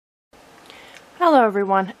Hello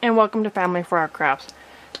everyone, and welcome to Family for Art Crafts.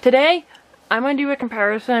 Today, I'm going to do a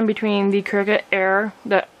comparison between the Cricut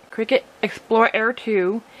Explore Air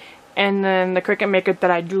 2, and then the Cricut Maker that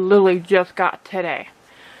I literally just got today.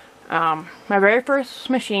 My very first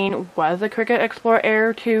machine was the Cricut Explore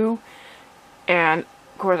Air 2, and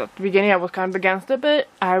of course at the beginning I was kind of against it, but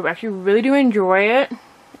I actually really do enjoy it,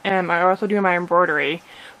 and I also do my embroidery.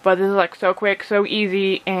 But this is like so quick, so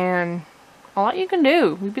easy, and a lot you can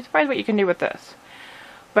do. You'd be surprised what you can do with this.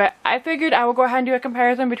 But I figured I will go ahead and do a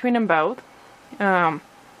comparison between them both. And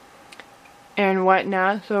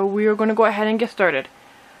whatnot. So we are going to go ahead and get started.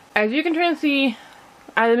 As you can try and see,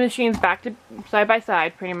 I have the machines back to side by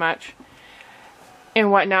side pretty much.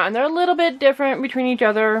 And whatnot. And they're a little bit different between each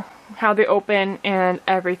other. How they open and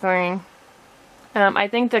everything. I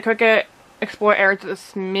think the Cricut Explore Air is a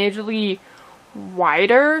smidgely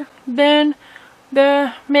wider than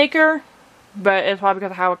the Maker. But it's probably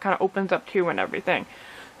because of how it kind of opens up too and everything.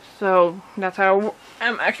 So that's how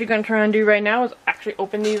I'm actually going to try and do right now, is actually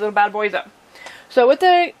open these little bad boys up. So with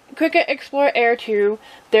the Cricut Explore Air 2,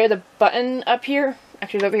 there's a button up here,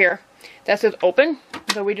 actually it's over here, that says open.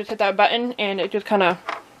 So we just hit that button and it just kind of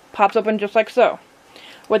pops open just like so.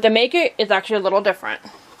 With the Maker, it's actually a little different.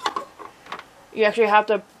 You actually have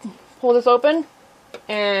to pull this open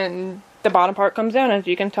and the bottom part comes down, as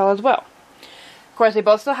you can tell as well. Of course, they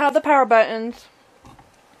both still have the power buttons,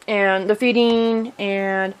 and the feeding,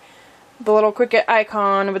 and the little Cricut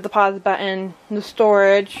icon with the pause button, and the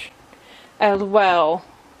storage as well.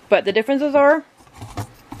 But the differences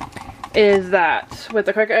is that with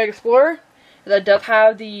the Cricut Explorer, it does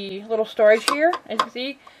have the little storage here, as you can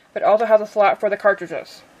see, but it also has a slot for the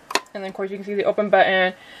cartridges. And then of course you can see the open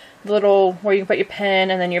button, the little where you can put your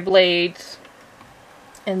pen and then your blades.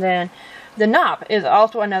 And then the knob is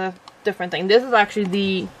also another different thing. This is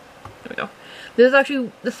actually this is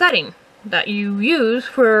actually the setting that you use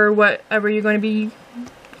for whatever you're going to be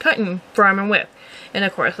cutting from and with. And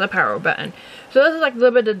of course the power button. So this is like a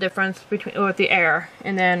little bit of difference between with the Air,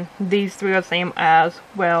 and then these three are the same as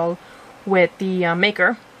well with the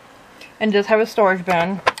Maker. And just have a storage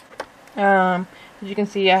bin. As you can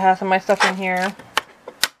see, I have some of my stuff in here.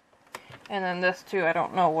 And then this too, I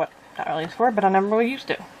don't know what that really is for, but I never really used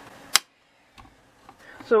it.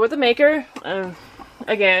 So with the Maker,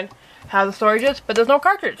 again, has the storages, but there's no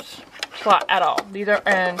cartridge slot at all. These are,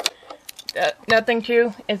 and another thing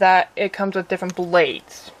too is that it comes with different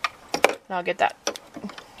blades. And I'll get that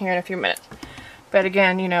here in a few minutes. But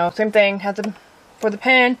again, you know, same thing, has for the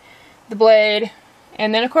pen, the blade,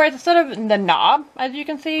 and then of course instead of the knob, as you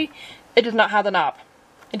can see, it does not have the knob.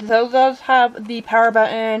 It does have the power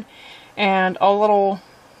button and all little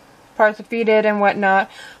parts to feed it and whatnot,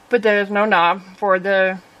 but there's no knob for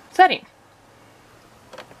the setting.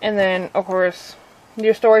 And then of course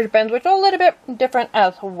your storage bins, which are a little bit different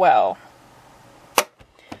as well.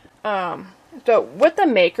 So with the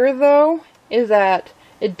Maker though, is that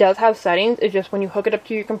it does have settings. It's just when you hook it up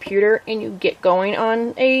to your computer and you get going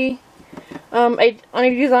on a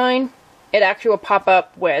design, it actually will pop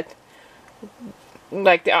up with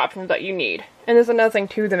like the options that you need. And there's another thing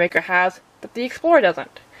too the Maker has that the Explorer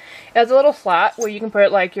doesn't. It has a little slot where you can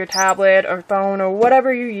put like your tablet or phone or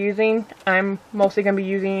whatever you're using. I'm mostly going to be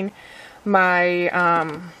using my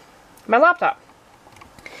my laptop.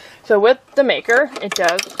 So with the Maker, it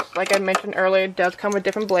does, like I mentioned earlier, it does come with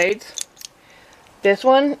different blades. This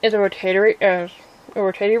one is a rotatory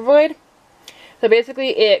blade. So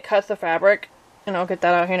basically it cuts the fabric, and I'll get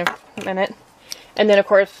that out here in a minute. And then of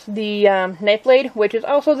course the knife blade, which is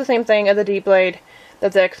also the same thing as the deep blade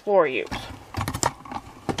that the Explorer used.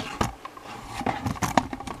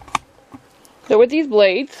 So with these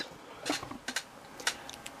blades,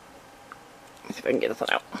 let's see if I can get this one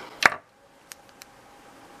out.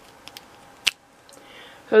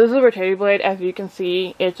 So this is a rotating blade. As you can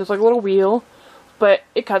see, it's just like a little wheel, but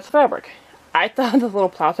it cuts the fabric. I thought this little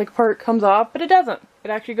plastic part comes off, but it doesn't.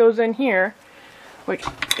 It actually goes in here, which,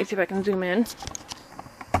 let's see if I can zoom in.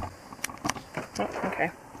 Oh,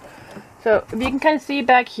 okay. So if you can kind of see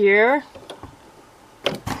back here,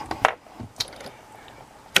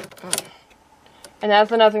 and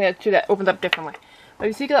that's another thing that opens up differently. But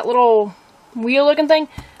you see that little wheel looking thing?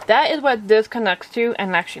 That is what this connects to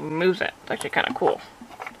and actually moves it. It's actually kind of cool.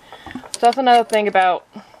 So that's another thing about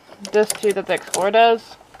this too that the Explorer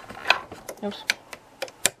does. Oops.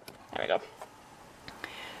 There we go.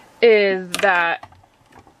 Is that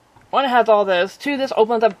when it has all this, too, this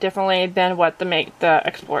opens up differently than what the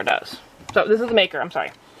Explorer does. So this is the Maker, I'm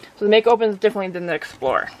sorry. So the Maker opens differently than the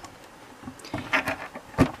Explorer.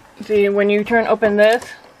 See, when you open this,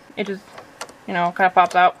 it just, you know, kind of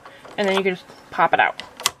pops out, and then you can just pop it out.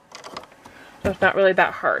 So it's not really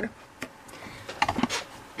that hard.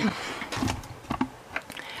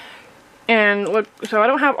 And look, so I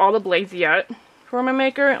don't have all the blades yet for my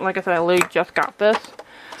maker. Like I said, I literally just got this.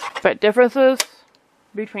 But differences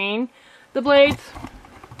between the blades,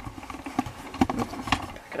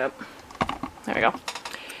 back it up, there we go,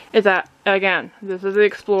 is that, again, this is the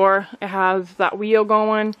Explorer. It has that wheel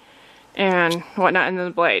going and whatnot in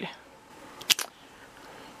the blade.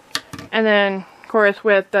 And then, of course,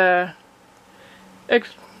 with the,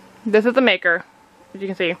 this is the Maker, as you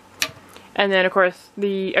can see. And then, of course,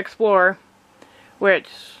 the Explorer, which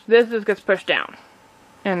this just gets pushed down.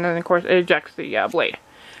 And then, of course, it ejects the blade.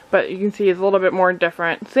 But you can see it's a little bit more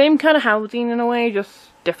different. Same kind of housing in a way, just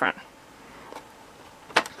different.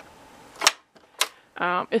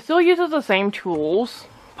 It still uses the same tools,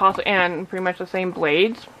 and pretty much the same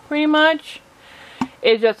blades, pretty much.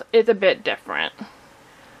 It's a bit different.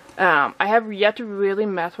 I have yet to really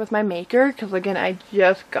mess with my Maker, because again, I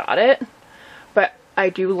just got it. But I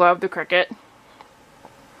do love the Cricut.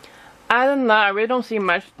 Other than that, I really don't see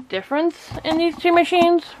much difference in these two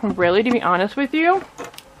machines, really, to be honest with you.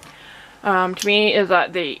 To me, is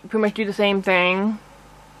that they pretty much do the same thing,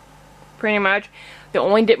 pretty much. The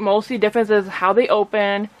only mostly difference is how they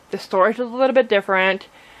open, the storage is a little bit different,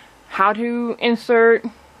 how to insert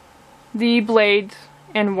the blades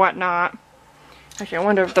and whatnot. Actually, I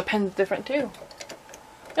wonder if the pen's different too.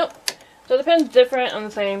 Nope. So the pen's different on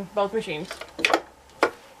the same, both machines.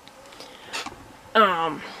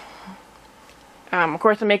 Of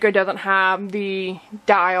course, the Maker doesn't have the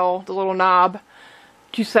dial, the little knob,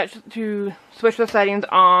 to switch the settings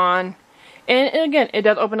on. And again, it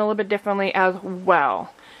does open a little bit differently as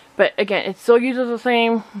well. But again, it still uses the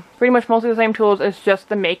same, pretty much mostly the same tools. It's just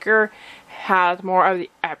the Maker has more of the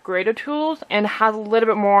upgraded tools and has a little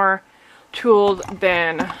bit more tools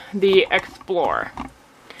than the Explorer.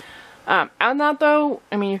 On that though,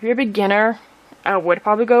 I mean, if you're a beginner, I would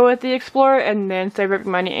probably go with the Explorer and then save up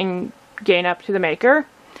your money and gain up to the Maker.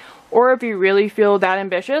 Or if you really feel that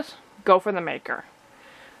ambitious, go for the Maker.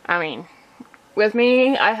 I mean, with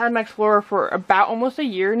me, I had my Explorer for about almost a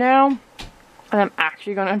year now, and I'm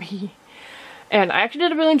actually gonna be, and I actually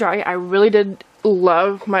did really enjoy it. I really did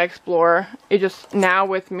love my Explorer. It just, now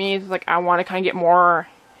with me, it's like I want to kind of get more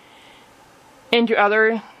into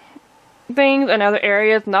other things and other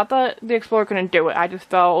areas. Not that the Explorer couldn't do it, I just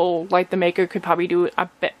felt like the Maker could probably do it a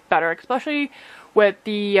bit better, especially with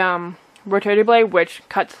the rotator blade, which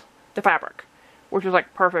cuts the fabric, which is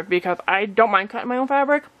like perfect because I don't mind cutting my own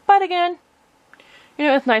fabric, but again, you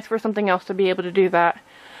know, it's nice for something else to be able to do that.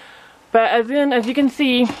 But as you can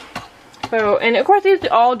see, so, and of course these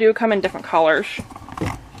all do come in different colors.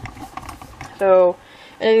 So,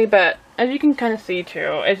 but as you can kind of see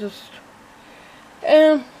too, it's just,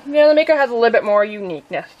 yeah, the Maker has a little bit more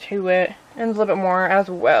uniqueness to it, and a little bit more as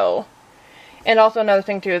well. And also another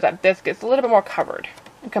thing too is that this gets a little bit more covered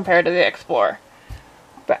compared to the Explorer.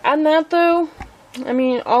 But on that though, I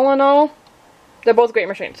mean, all in all, they're both great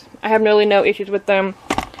machines. I have really no issues with them.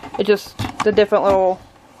 It's just the different little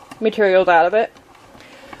materials out of it.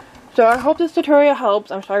 So I hope this tutorial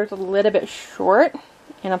helps. I'm sorry it's a little bit short,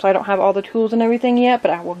 and I'm sorry I don't have all the tools and everything yet, but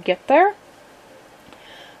I will get there.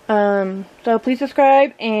 So please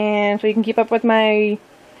subscribe, and so you can keep up with my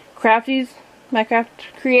craft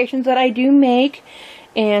creations that I do make.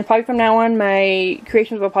 And probably from now on, my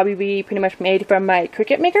creations will probably be pretty much made from my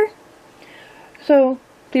Cricut Maker. So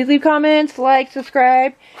please leave comments, like,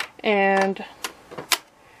 subscribe, and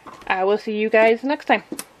I will see you guys next time.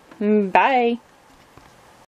 Bye!